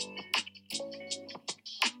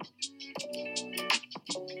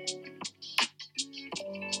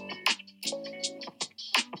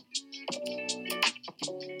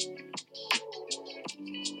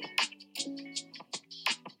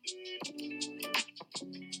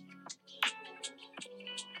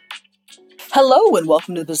Hello and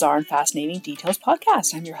welcome to the Bizarre and Fascinating Details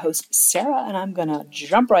podcast. I'm your host, Sarah, and I'm going to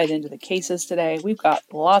jump right into the cases today. We've got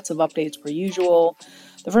lots of updates per usual.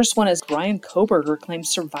 The first one is Bryan Kohberger claims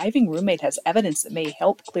surviving roommate has evidence that may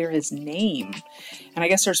help clear his name. And I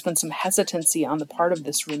guess there's been some hesitancy on the part of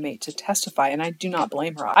this roommate to testify, and I do not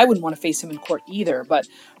blame her. I wouldn't want to face him in court either, but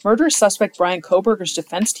murder suspect Bryan Kohberger's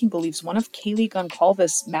defense team believes one of Kaylee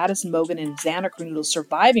Goncalves, Madison Mogen, and Xana Kernodle's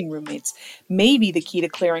surviving roommates may be the key to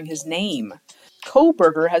clearing his name.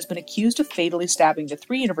 Kohberger has been accused of fatally stabbing the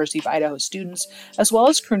 3 University of Idaho students, as well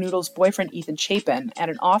as Kernodle's boyfriend Ethan Chapin, at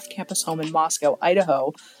an off-campus home in Moscow,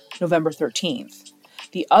 Idaho, November 13th.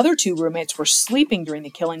 The other 2 roommates were sleeping during the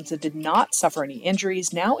killings and did not suffer any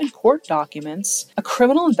injuries. Now in court documents, a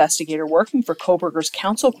criminal investigator working for Kohberger's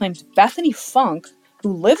counsel claims Bethany Funk,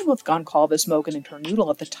 who lived with Goncalves, Mogen, and Kernodle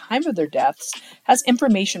at the time of their deaths, has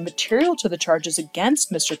information material to the charges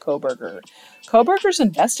against Mr. Kohberger. Kohberger's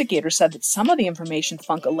investigator said that some of the information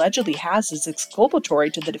Funk allegedly has is exculpatory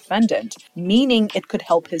to the defendant, meaning it could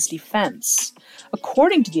help his defense.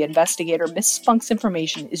 According to the investigator, Ms. Funk's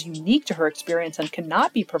information is unique to her experience and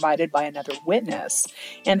cannot be provided by another witness,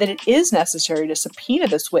 and that it is necessary to subpoena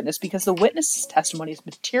this witness because the witness's testimony is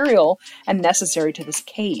material and necessary to this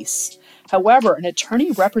case. However, an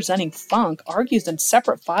attorney representing Funk argues in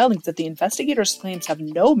separate filings that the investigator's claims have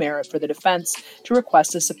no merit for the defense to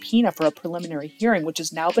request a subpoena for a preliminary hearing, which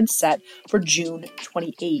has now been set for June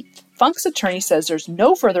 28th. Funk's attorney says there's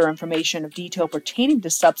no further information of detail pertaining to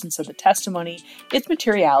substance of the testimony, its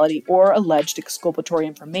materiality, or alleged exculpatory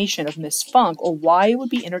information of Ms. Funk, or why it would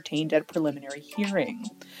be entertained at a preliminary hearing.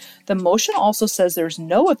 The motion also says there's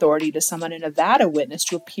no authority to summon a Nevada witness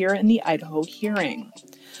to appear in the Idaho hearing.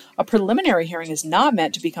 A preliminary hearing is not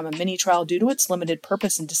meant to become a mini-trial due to its limited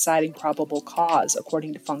purpose in deciding probable cause,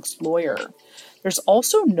 according to Funk's lawyer. There's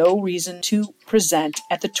also no reason to present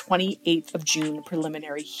at the 28th of June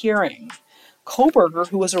preliminary hearing. Kohberger,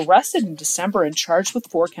 who was arrested in December and charged with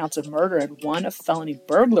 4 counts of murder and 1 of felony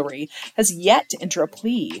burglary, has yet to enter a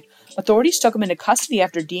plea. Authorities took him into custody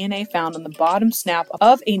after DNA found on the bottom snap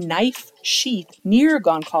of a knife sheath near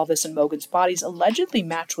Goncalves and Mogen's bodies allegedly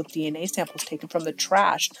matched with DNA samples taken from the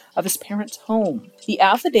trash of his parents' home. The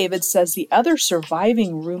affidavit says the other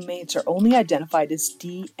surviving roommates are only identified as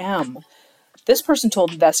DM. This person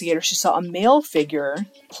told investigators she saw a male figure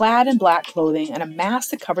clad in black clothing and a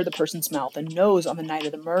mask that covered the person's mouth and nose on the night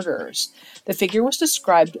of the murders. The figure was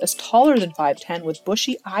described as taller than 5'10" with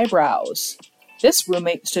bushy eyebrows. This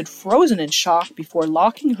roommate stood frozen in shock before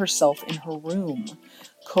locking herself in her room.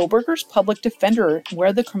 Kohberger's public defender,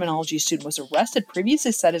 where the criminology student was arrested,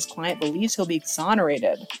 previously said his client believes he'll be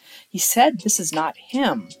exonerated. He said this is not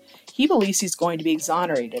him. He believes he's going to be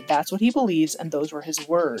exonerated. That's what he believes, and those were his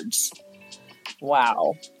words.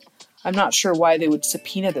 Wow. I'm not sure why they would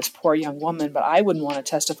subpoena this poor young woman, but I wouldn't want to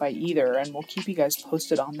testify either, and we'll keep you guys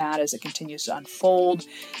posted on that as it continues to unfold.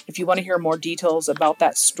 If you want to hear more details about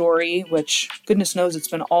that story, which goodness knows it's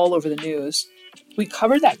been all over the news, we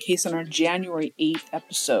covered that case in our January 8th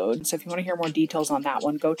episode, so if you want to hear more details on that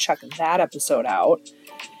one, go check that episode out.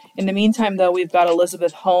 In the meantime, though, we've got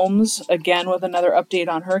Elizabeth Holmes, again with another update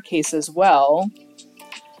on her case as well.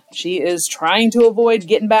 She is trying to avoid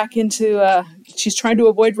getting back into, she's trying to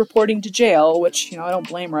avoid reporting to jail, which, I don't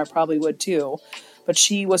blame her, I probably would too. But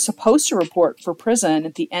she was supposed to report for prison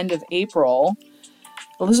at the end of April.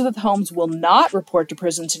 Elizabeth Holmes will not report to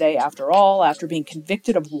prison today after all. After being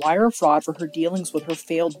convicted of wire fraud for her dealings with her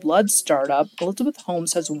failed blood startup, Elizabeth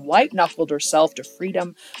Holmes has white-knuckled herself to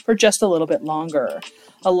freedom for just a little bit longer.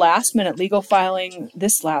 A last-minute legal filing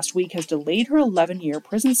this last week has delayed her 11-year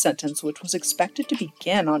prison sentence, which was expected to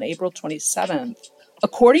begin on April 27th.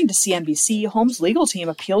 According to CNBC, Holmes' legal team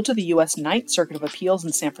appealed to the U.S. Ninth Circuit of Appeals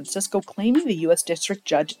in San Francisco, claiming the U.S. District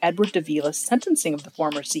Judge Edward Davila's sentencing of the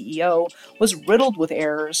former CEO was riddled with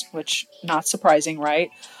errors, which, not surprising, right?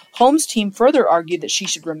 Holmes' team further argued that she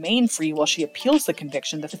should remain free while she appeals the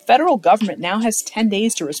conviction. The federal government now has 10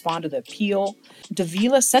 days to respond to the appeal.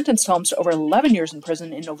 Davila sentenced Holmes to over 11 years in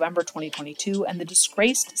prison in November 2022, and the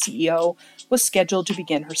disgraced CEO was scheduled to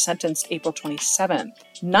begin her sentence April 27th.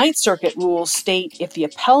 Ninth Circuit rules state if the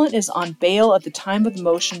appellant is on bail at the time of the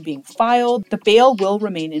motion being filed, the bail will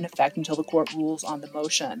remain in effect until the court rules on the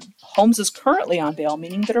motion. Holmes is currently on bail,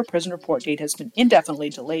 meaning that her prison report date has been indefinitely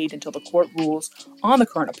delayed until the court rules on the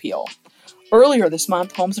current appeal. Earlier this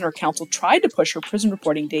month, Holmes and her counsel tried to push her prison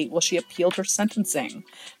reporting date while she appealed her sentencing.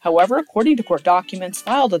 However, according to court documents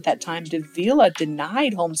filed at that time, Davila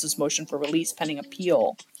denied Holmes' motion for release pending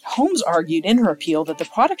appeal. Holmes argued in her appeal that the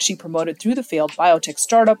products she promoted through the failed biotech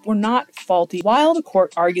startup were not faulty, while the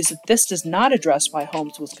court argues that this does not address why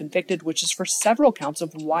Holmes was convicted, which is for several counts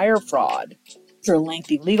of wire fraud. After a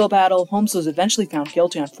lengthy legal battle, Holmes was eventually found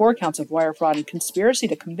guilty on 4 counts of wire fraud and conspiracy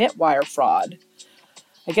to commit wire fraud.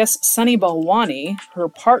 I guess Sunny Balwani, her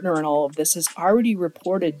partner in all of this, has already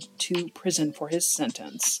reported to prison for his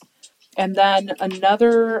sentence. And then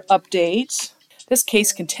another update. This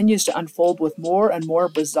case continues to unfold with more and more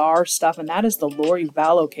bizarre stuff, and that is the Lori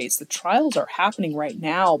Vallow case. The trials are happening right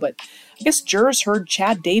now, but I guess jurors heard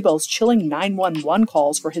Chad Daybell's chilling 911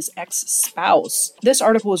 calls for his ex-spouse. This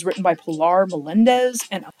article was written by Pilar Melendez,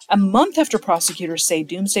 and a month after prosecutors say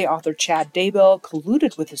Doomsday author Chad Daybell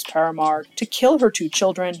colluded with his paramour to kill her 2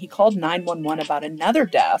 children, he called 911 about another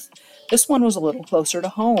death. This one was a little closer to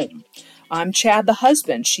home. "I'm Chad the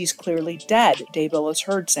husband. She's clearly dead," Daybell is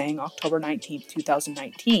heard saying October 19,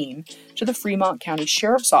 2019, to the Fremont County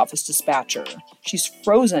Sheriff's Office dispatcher. "She's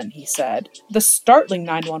frozen," he said. The startling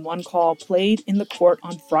 911 call played in the court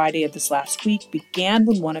on Friday of this last week began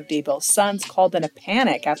when one of Daybell's sons called in a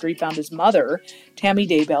panic after he found his mother, Tammy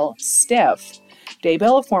Daybell, stiff.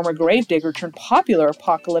 Daybell, a former gravedigger turned popular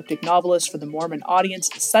apocalyptic novelist for the Mormon audience,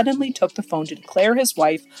 suddenly took the phone to declare his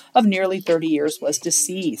wife of nearly 30 years was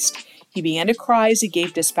deceased. He began to cry as he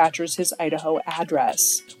gave dispatchers his Idaho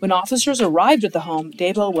address. When officers arrived at the home,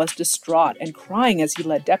 Daybell was distraught and crying as he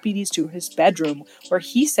led deputies to his bedroom, where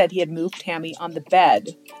he said he had moved Tammy on the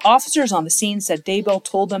bed. Officers on the scene said Daybell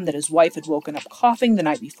told them that his wife had woken up coughing the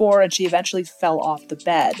night before and she eventually fell off the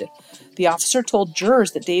bed. The officer told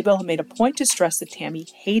jurors that Daybell had made a point to stress that Tammy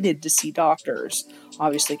hated to see doctors,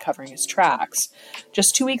 obviously covering his tracks.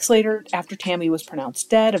 Just 2 weeks later, after Tammy was pronounced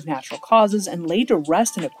dead of natural causes and laid to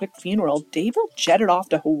rest in a quick funeral, Daybell jetted off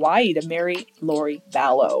to Hawaii to marry Lori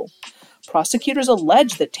Vallow. Prosecutors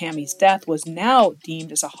allege that Tammy's death was now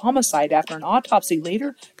deemed as a homicide after an autopsy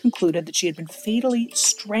later concluded that she had been fatally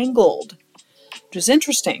strangled. Which is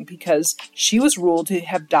interesting because she was ruled to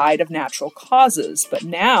have died of natural causes, but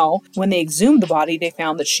now, when they exhumed the body, they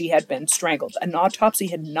found that she had been strangled. An autopsy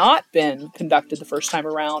had not been conducted the first time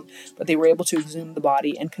around, but they were able to exhume the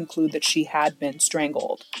body and conclude that she had been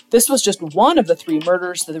strangled. This was just one of the 3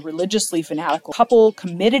 murders that the religiously fanatical couple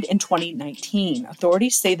committed in 2019.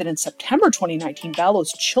 Authorities say that in September 2019,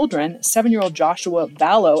 Vallow's children, 7-year-old Joshua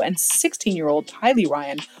Vallow and 16-year-old Tylee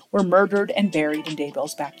Ryan, were murdered and buried in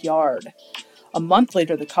Daybell's backyard. A month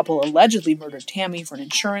later, the couple allegedly murdered Tammy for an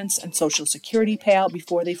insurance and Social Security payout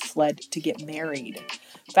before they fled to get married.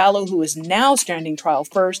 Vallow, who is now standing trial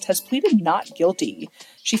first, has pleaded not guilty.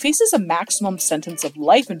 She faces a maximum sentence of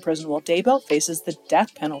life in prison while Daybell faces the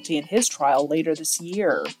death penalty in his trial later this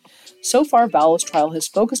year. So far, Vallow's trial has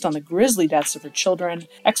focused on the grisly deaths of her children.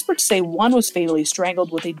 Experts say one was fatally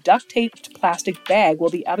strangled with a duct-taped plastic bag while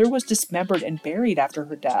the other was dismembered and buried after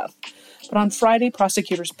her death. But on Friday,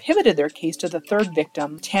 prosecutors pivoted their case to the 3rd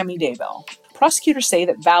victim, Tammy Daybell. Prosecutors say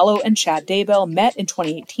that Vallow and Chad Daybell met in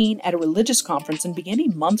 2018 at a religious conference and began a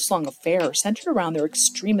months-long affair centered around their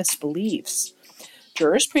extremist beliefs.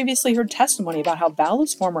 Jurors previously heard testimony about how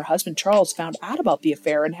Vallow's former husband Charles found out about the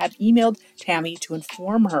affair and had emailed Tammy to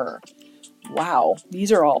inform her. Wow,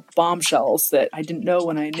 these are all bombshells that I didn't know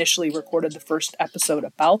when I initially recorded the first episode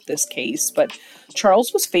about this case, but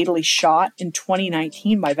Charles was fatally shot in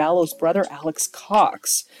 2019 by Vallow's brother Alex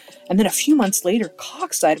Cox. And then a few months later,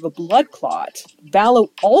 Cox died of a blood clot. Vallow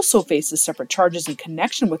also faces separate charges in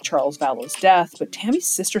connection with Charles Vallow's death, but Tammy's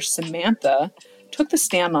sister Samantha took the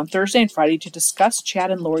stand on Thursday and Friday to discuss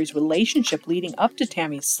Chad and Lori's relationship leading up to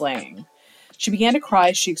Tammy's slaying. She began to cry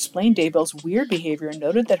as she explained Daybell's weird behavior and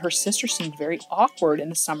noted that her sister seemed very awkward in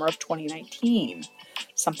the summer of 2019.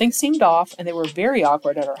 Something seemed off, and they were very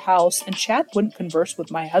awkward at our house, and Chad wouldn't converse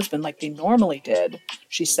with my husband like they normally did,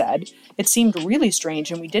 she said. It seemed really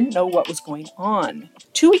strange, and we didn't know what was going on.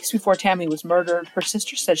 2 weeks before Tammy was murdered, her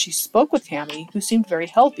sister said she spoke with Tammy, who seemed very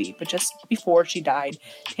healthy, but just before she died,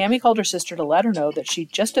 Tammy called her sister to let her know that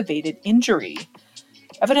she'd just evaded injury.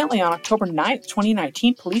 Evidently, on October 9th,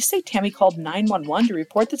 2019, police say Tammy called 911 to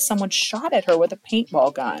report that someone shot at her with a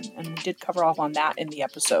paintball gun, and we did cover off on that in the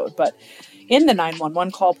episode. But in the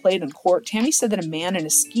 911 call played in court, Tammy said that a man in a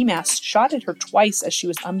ski mask shot at her twice as she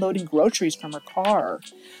was unloading groceries from her car.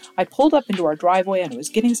 I pulled up into our driveway and was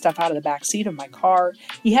getting stuff out of the back seat of my car.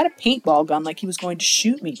 He had a paintball gun like he was going to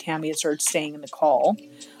shoot me, Tammy is heard saying in the call.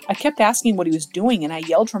 I kept asking what he was doing, and I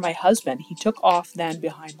yelled for my husband. He took off then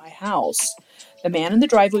behind my house. The man in the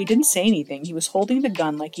driveway didn't say anything. He was holding the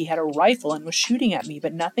gun like he had a rifle and was shooting at me,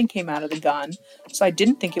 but nothing came out of the gun, so I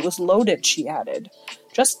didn't think it was loaded," she added.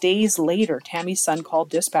 Just days later, Tammy's son called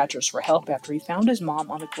dispatchers for help after he found his mom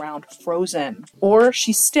on the ground frozen. "Or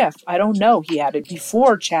she's stiff, I don't know," he added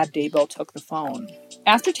before Chad Daybell took the phone.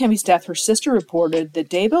 After Tammy's death, her sister reported that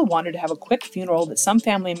Daybell wanted to have a quick funeral that some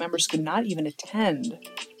family members could not even attend.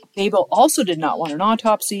 Daybell also did not want an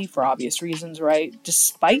autopsy, for obvious reasons, right?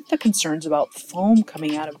 Despite the concerns about foam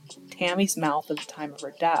coming out of Tammy's mouth at the time of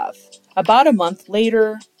her death. About a month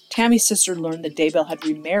later, Tammy's sister learned that Daybell had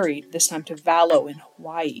remarried, this time to Valo in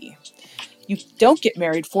Hawaii. "You don't get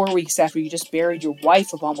married 4 weeks after you just buried your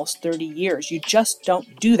wife of almost 30 years. You just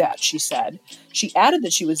don't do that," she said. She added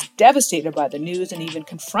that she was devastated by the news and even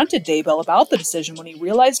confronted Daybell about the decision when he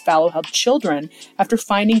realized Valo had children after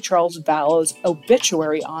finding Charles Valo's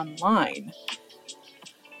obituary online.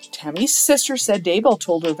 Tammy's sister said Daybell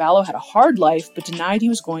told her Valo had a hard life but denied he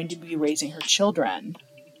was going to be raising her children.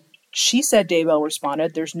 She said Daybell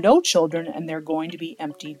responded, "There's no children and they're going to be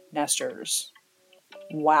empty nesters."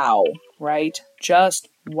 Wow, right? Just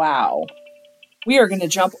wow. We are going to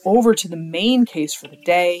jump over to the main case for the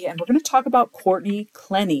day, and we're going to talk about Courtney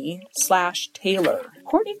Clenney / Tailor.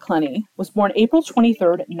 Courtney Clenney was born April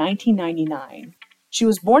 23rd, 1999. She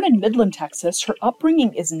was born in Midland, Texas. Her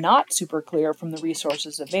upbringing is not super clear from the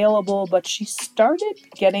resources available, but she started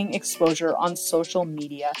getting exposure on social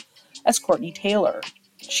media as Courtney Tailor.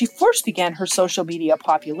 She first began her social media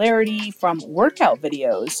popularity from workout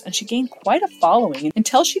videos, and she gained quite a following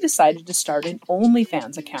until she decided to start an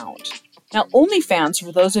OnlyFans account. Now, OnlyFans,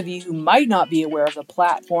 for those of you who might not be aware of the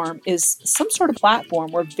platform, is some sort of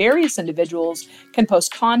platform where various individuals can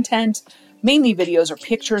post content, mainly videos or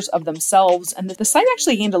pictures of themselves, and the site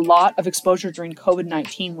actually gained a lot of exposure during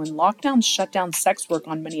COVID-19 when lockdowns shut down sex work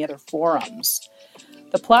on many other forums.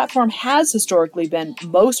 The platform has historically been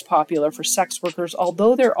most popular for sex workers,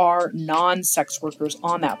 although there are non-sex workers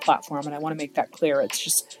on that platform, and I want to make that clear. It's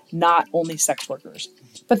just not only sex workers.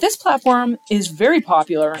 But this platform is very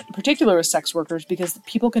popular, in particular with sex workers, because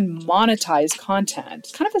people can monetize content.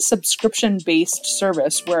 It's kind of a subscription-based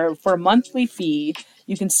service where for a monthly fee,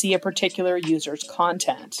 you can see a particular user's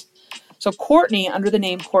content. So Courtney, under the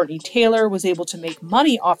name Courtney Tailor, was able to make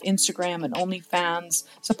money off Instagram and OnlyFans,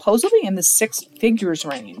 supposedly in the 6 figures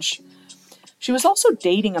range. She was also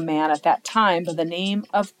dating a man at that time by the name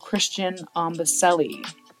of Christian Ambaselli.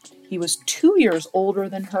 He was 2 years older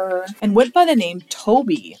than her and went by the name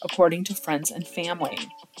Toby, according to friends and family.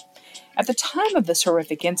 At the time of this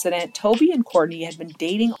horrific incident, Toby and Courtney had been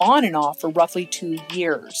dating on and off for roughly 2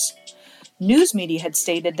 years. News media had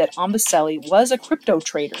stated that Ambaselli was a crypto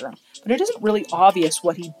trader, but it isn't really obvious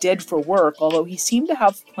what he did for work, although he seemed to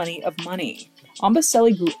have plenty of money.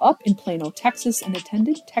 Ambaselli grew up in Plano, Texas, and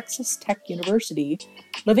attended Texas Tech University,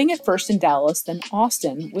 living at first in Dallas, then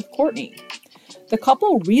Austin with Courtney. The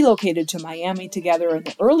couple relocated to Miami together in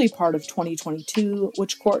the early part of 2022,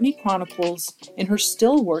 which Courtney chronicles in her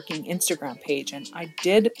still working Instagram page. And I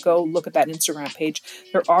did go look at that Instagram page.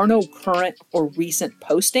 There are no current or recent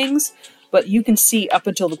postings, but you can see up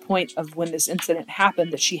until the point of when this incident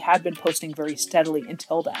happened that she had been posting very steadily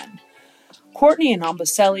until then. Courtney and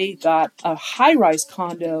Ambaselli got a high-rise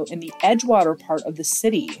condo in the Edgewater part of the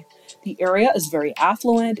city. The area is very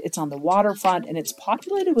affluent, it's on the waterfront, and it's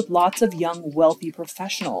populated with lots of young, wealthy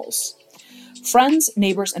professionals. Friends,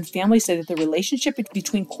 neighbors, and family say that the relationship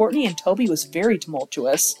between Courtney and Toby was very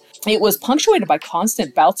tumultuous. It was punctuated by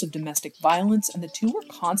constant bouts of domestic violence, and the two were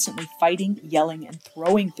constantly fighting, yelling, and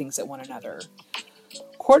throwing things at one another.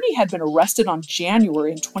 Courtney had been arrested on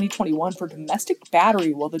January in 2021 for domestic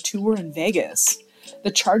battery while the two were in Vegas.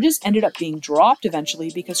 The charges ended up being dropped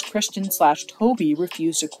eventually because Christian/Toby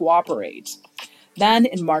refused to cooperate. Then,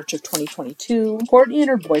 in March of 2022, Courtney and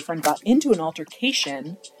her boyfriend got into an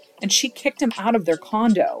altercation, and she kicked him out of their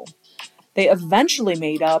condo. They eventually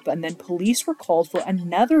made up, and then police were called for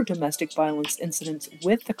another domestic violence incident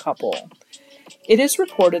with the couple. It is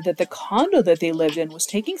reported that the condo that they lived in was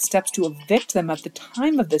taking steps to evict them at the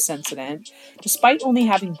time of this incident, despite only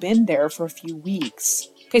having been there for a few weeks.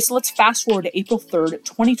 Okay, so let's fast forward to April 3rd,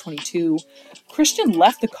 2022. Christian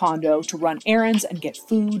left the condo to run errands and get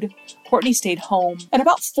food. Courtney stayed home. At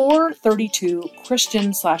about 4:32,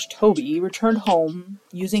 Christian/Toby returned home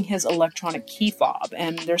using his electronic key fob.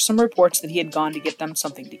 And there's some reports that he had gone to get them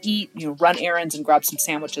something to eat, run errands and grab some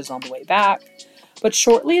sandwiches on the way back. But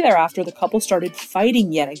shortly thereafter, the couple started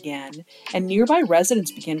fighting yet again, and nearby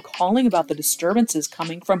residents began calling about the disturbances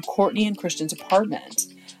coming from Courtney and Christian's apartment.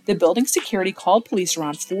 The building security called police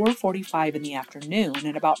around 4:45 in the afternoon,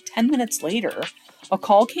 and about 10 minutes later, a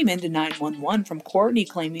call came into 911 from Courtney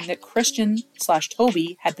claiming that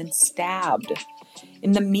Christian/Toby had been stabbed.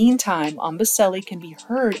 In the meantime, Omboselli can be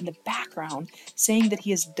heard in the background saying that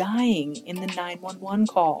he is dying in the 911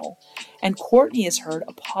 call, and Courtney is heard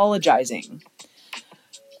apologizing.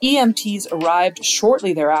 EMTs arrived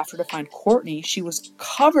shortly thereafter to find Courtney. She was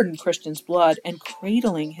covered in Christian's blood and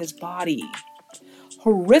cradling his body.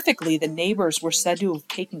 Horrifically, the neighbors were said to have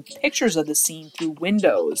taken pictures of the scene through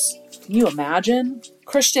windows. Can you imagine?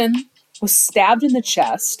 Christian was stabbed in the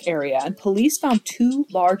chest area, and police found 2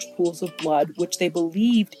 large pools of blood, which they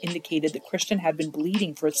believed indicated that Christian had been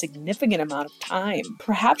bleeding for a significant amount of time.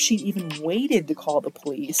 Perhaps she'd even waited to call the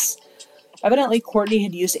police. Evidently, Courtney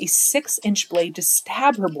had used a 6-inch blade to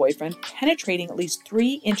stab her boyfriend, penetrating at least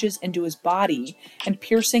 3 inches into his body and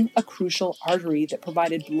piercing a crucial artery that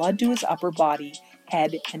provided blood to his upper body,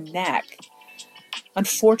 head, and neck.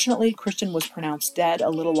 Unfortunately, Christian was pronounced dead a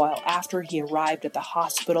little while after he arrived at the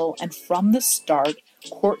hospital, and from the start,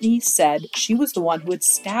 Courtney said she was the one who had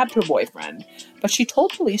stabbed her boyfriend, but she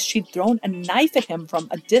told police she'd thrown a knife at him from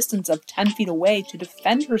a distance of 10 feet away to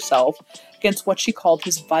defend herself against what she called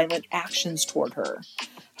his violent actions toward her.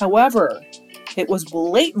 However, it was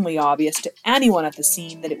blatantly obvious to anyone at the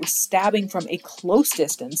scene that it was stabbing from a close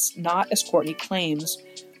distance, not, as Courtney claims,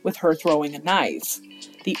 with her throwing a knife.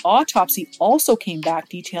 The autopsy also came back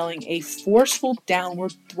detailing a forceful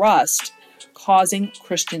downward thrust causing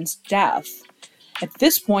Christian's death. At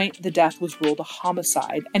this point, the death was ruled a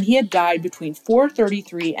homicide, and he had died between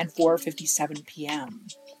 4:33 and 4:57 p.m.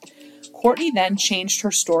 Courtney then changed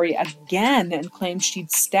her story again and claimed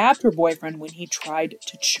she'd stabbed her boyfriend when he tried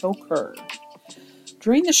to choke her.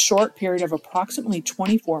 During the short period of approximately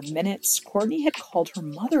 24 minutes, Courtney had called her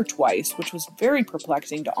mother twice, which was very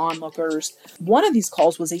perplexing to onlookers. One of these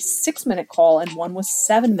calls was a 6-minute call and one was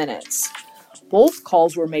 7 minutes. Both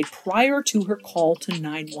calls were made prior to her call to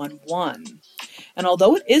 911. And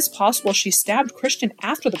although it is possible she stabbed Christian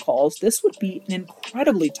after the calls, this would be an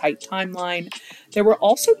incredibly tight timeline. There were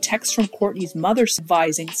also texts from Courtney's mother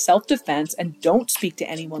advising self-defense and don't speak to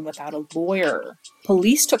anyone without a lawyer.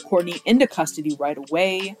 Police took Courtney into custody right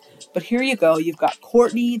away, but here you go. You've got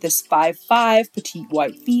Courtney, this 5'5", petite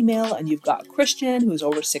white female, and you've got Christian, who's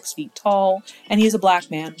over 6 feet tall, and he's a black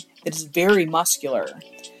man that is very muscular.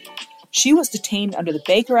 She was detained under the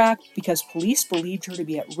Baker Act because police believed her to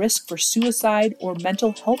be at risk for suicide or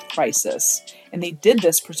mental health crisis, and they did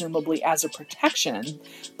this presumably as a protection.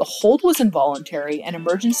 The hold was involuntary, and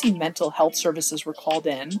emergency mental health services were called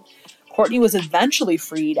in. Courtney was eventually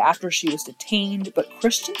freed after she was detained, but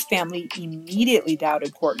Christian's family immediately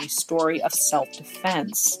doubted Courtney's story of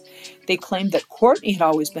self-defense. They claimed that Courtney had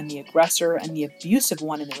always been the aggressor and the abusive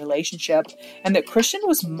one in the relationship, and that Christian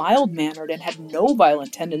was mild-mannered and had no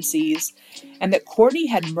violent tendencies, and that Courtney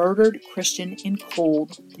had murdered Christian in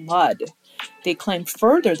cold blood. They claimed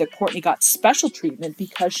further that Courtney got special treatment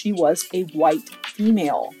because she was a white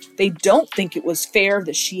female. They don't think it was fair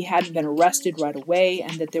that she hadn't been arrested right away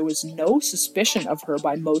and that there was no suspicion of her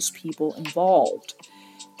by most people involved.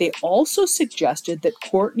 They also suggested that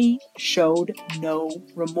Courtney showed no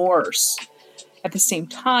remorse. At the same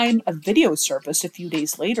time, a video surfaced a few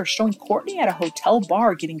days later showing Courtney at a hotel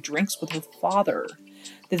bar getting drinks with her father.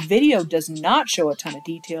 The video does not show a ton of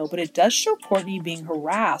detail, but it does show Courtney being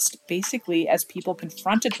harassed, basically as people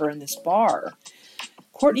confronted her in this bar.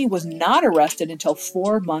 Courtney was not arrested until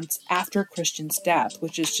 4 months after Christian's death,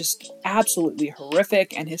 which is just absolutely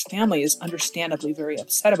horrific, and his family is understandably very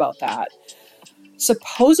upset about that.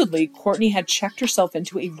 Supposedly, Courtney had checked herself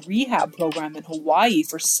into a rehab program in Hawaii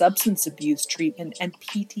for substance abuse treatment and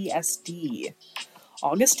PTSD.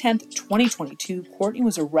 August 10th, 2022, Courtney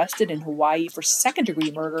was arrested in Hawaii for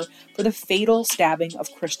second-degree murder for the fatal stabbing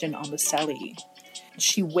of Christian Omboselli.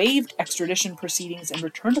 She waived extradition proceedings and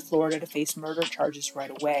returned to Florida to face murder charges right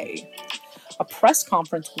away. A press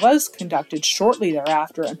conference was conducted shortly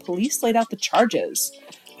thereafter, and police laid out the charges.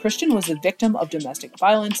 Christian was a victim of domestic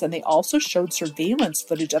violence, and they also showed surveillance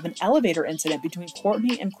footage of an elevator incident between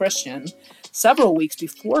Courtney and Christian several weeks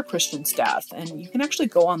before Christian's death. And you can actually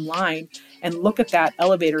go online and look at that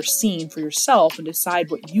elevator scene for yourself and decide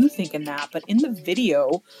what you think in that. But in the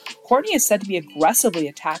video, Courtney is said to be aggressively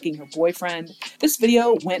attacking her boyfriend. This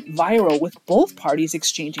video went viral with both parties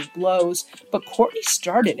exchanging blows, but Courtney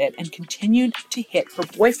started it and continued to hit her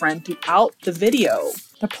boyfriend throughout the video.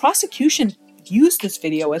 The prosecution used this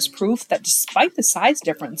video as proof that despite the size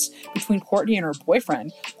difference between Courtney and her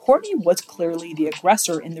boyfriend, Courtney was clearly the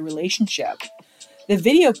aggressor in the relationship. The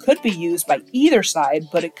video could be used by either side,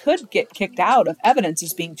 but it could get kicked out of evidence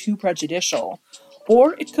as being too prejudicial.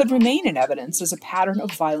 or it could remain in evidence as a pattern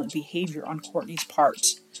of violent behavior on Courtney's part.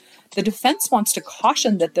 The defense wants to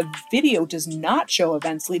caution that the video does not show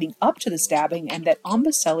events leading up to the stabbing and that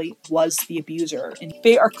Omboselli was the abuser. And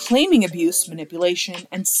they are claiming abuse, manipulation,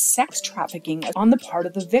 and sex trafficking on the part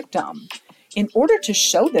of the victim. In order to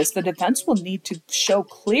show this, the defense will need to show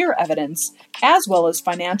clear evidence as well as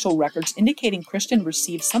financial records indicating Christian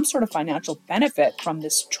received some sort of financial benefit from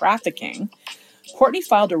this trafficking. Courtney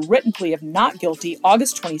filed a written plea of not guilty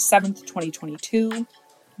August 27, 2022.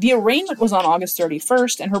 The arraignment was on August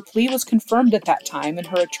 31st, and her plea was confirmed at that time, and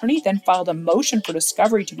her attorney then filed a motion for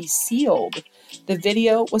discovery to be sealed. The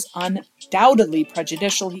video was undoubtedly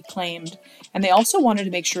prejudicial, he claimed, and they also wanted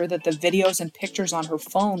to make sure that the videos and pictures on her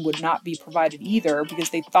phone would not be provided either, because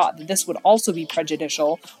they thought that this would also be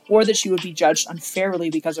prejudicial, or that she would be judged unfairly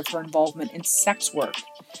because of her involvement in sex work.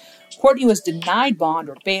 Courtney was denied bond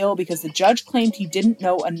or bail because the judge claimed he didn't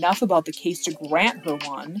know enough about the case to grant her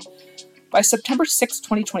one. By September 6,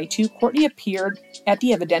 2022, Courtney appeared at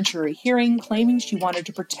the evidentiary hearing, claiming she wanted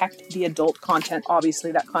to protect the adult content,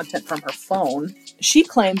 obviously that content from her phone. She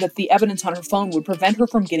claimed that the evidence on her phone would prevent her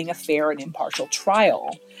from getting a fair and impartial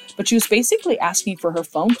trial. But she was basically asking for her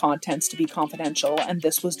phone contents to be confidential, and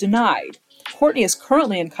this was denied. Courtney is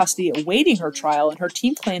currently in custody awaiting her trial, and her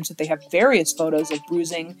team claims that they have various photos of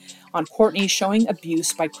bruising on Courtney showing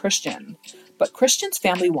abuse by Christian. But Christian's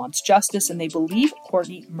family wants justice, and they believe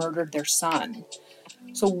Courtney murdered their son.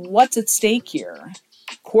 So what's at stake here?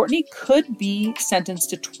 Courtney could be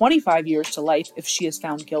sentenced to 25 years to life if she is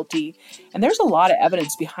found guilty, and there's a lot of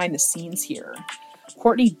evidence behind the scenes here.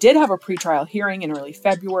 Courtney did have a pretrial hearing in early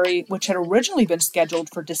February, which had originally been scheduled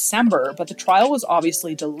for December, but the trial was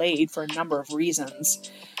obviously delayed for a number of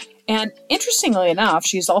reasons. And interestingly enough,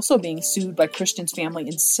 she is also being sued by Christian's family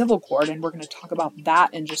in civil court, and we're going to talk about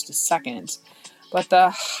that in just a second. But the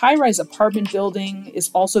high-rise apartment building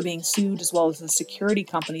is also being sued, as well as the security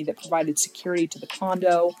company that provided security to the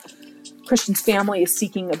condo. Christian's family is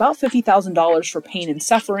seeking about $50,000 for pain and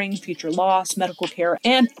suffering, future loss, medical care,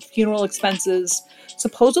 and funeral expenses.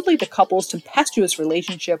 Supposedly, the couple's tempestuous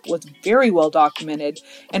relationship was very well documented,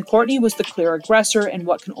 and Courtney was the clear aggressor in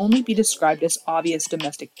what can only be described as obvious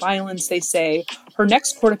domestic violence, they say. Her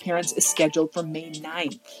next court appearance is scheduled for May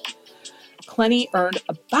 9th. Clenney earned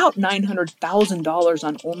about $900,000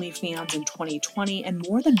 on OnlyFans in 2020 and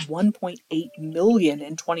more than $1.8 million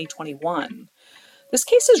in 2021. This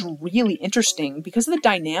case is really interesting because of the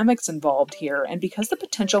dynamics involved here and because the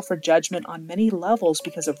potential for judgment on many levels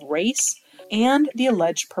because of race and the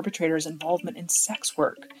alleged perpetrator's involvement in sex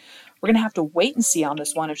work. We're going to have to wait and see on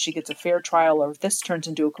this one if she gets a fair trial or if this turns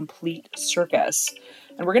into a complete circus.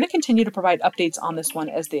 And we're going to continue to provide updates on this one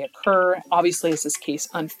as they occur, obviously as this case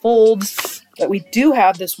unfolds. But we do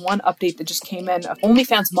have this one update that just came in. An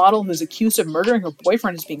OnlyFans model who's accused of murdering her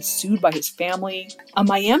boyfriend is being sued by his family. A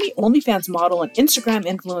Miami OnlyFans model and Instagram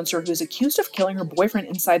influencer who's accused of killing her boyfriend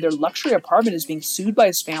inside their luxury apartment is being sued by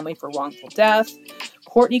his family for wrongful death.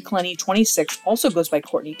 Courtney Clenney, 26, also goes by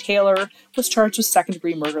Courtney Tailor, was charged with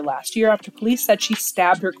second-degree murder last year after police said she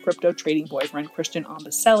stabbed her crypto trading boyfriend Christian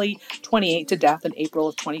Omboselli, 28, to death in April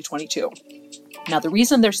of 2022. Now, the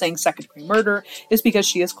reason they're saying second-degree murder is because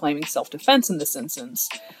she is claiming self-defense in this instance.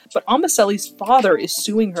 But Omboselli's father is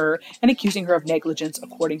suing her and accusing her of negligence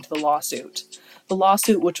according to the lawsuit. The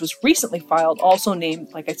lawsuit, which was recently filed, also named,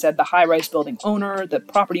 like I said, the high-rise building owner, the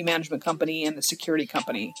property management company, and the security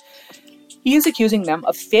company. He is accusing them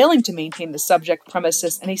of failing to maintain the subject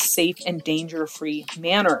premises in a safe and danger-free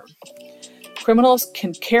manner. Criminals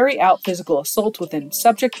can carry out physical assault within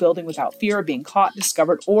subject building without fear of being caught,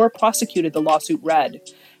 discovered, or prosecuted, the lawsuit read.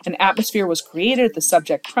 An atmosphere was created at the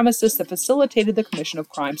subject premises that facilitated the commission of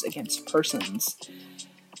crimes against persons.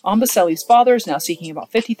 Omboselli's father is now seeking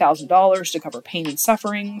about $50,000 to cover pain and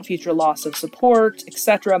suffering, future loss of support,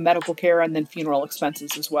 etc., medical care, and then funeral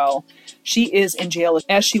expenses as well. She is in jail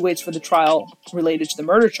as she waits for the trial related to the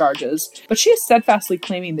murder charges, but she is steadfastly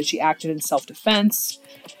claiming that she acted in self-defense.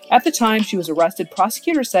 At the time she was arrested,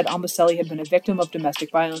 prosecutors said Omboselli had been a victim of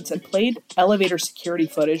domestic violence and played elevator security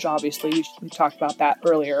footage. Obviously, we talked about that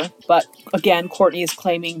earlier. But again, Courtney is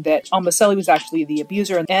claiming that Omboselli was actually the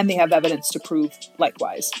abuser, and they have evidence to prove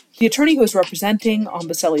likewise. The attorney who is representing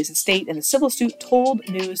Omboselli's estate in the civil suit told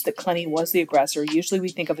News that Clenney was the aggressor. Usually we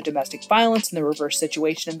think of a domestic violence in the reverse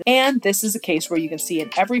situation, and this is a case where you can see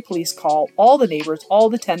in every police call, all the neighbors, all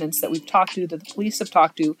the tenants that we've talked to, that the police have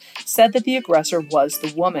talked to, said that the aggressor was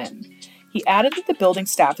the woman. He added that the building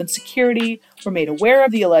staff and security were made aware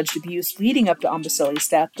of the alleged abuse leading up to Omboselli's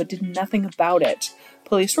death, but did nothing about it.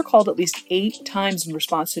 Police were called at least 8 times in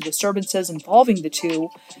response to disturbances involving the two.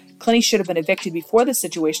 Clenney should have been evicted before the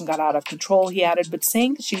situation got out of control, he added, but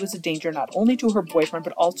saying that she was a danger not only to her boyfriend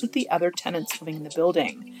but also to the other tenants living in the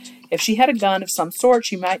building. If she had a gun of some sort,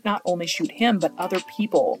 she might not only shoot him but other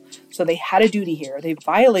people. So they had a duty here. They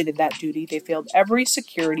violated that duty. They failed every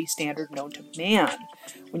security standard known to man.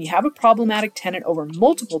 When you have a problematic tenant over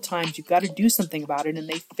multiple times, you've got to do something about it, and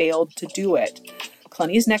they failed to do it.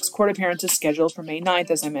 Clenney's next court appearance is scheduled for May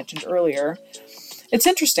 9th, as I mentioned earlier. It's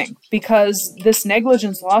interesting because this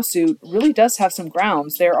negligence lawsuit really does have some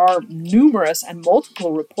grounds. There are numerous and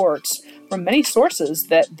multiple reports from many sources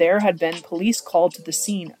that there had been police called to the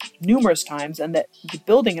scene numerous times and that the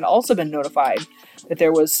building had also been notified that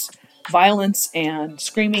there was violence and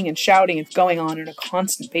screaming and shouting going on a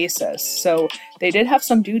constant basis. So they did have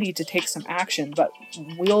some duty to take some action, but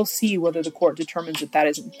we'll see whether the court determines that that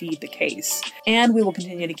is indeed the case. And we will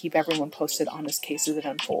continue to keep everyone posted on this case as it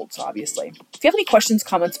unfolds, obviously. If you have any questions,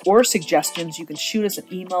 comments, or suggestions, you can shoot us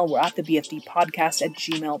an email. We're at the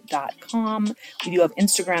bfdpodcast@gmail.com. We do have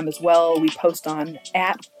Instagram as well. We post on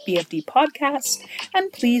at BFD Podcast.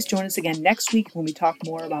 And please join us again next week when we talk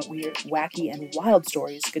more about weird, wacky, and wild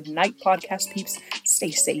stories. Good night, podcast peeps. Stay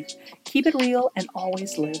safe, keep it real, and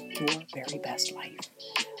always live your very best life.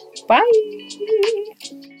 Bye!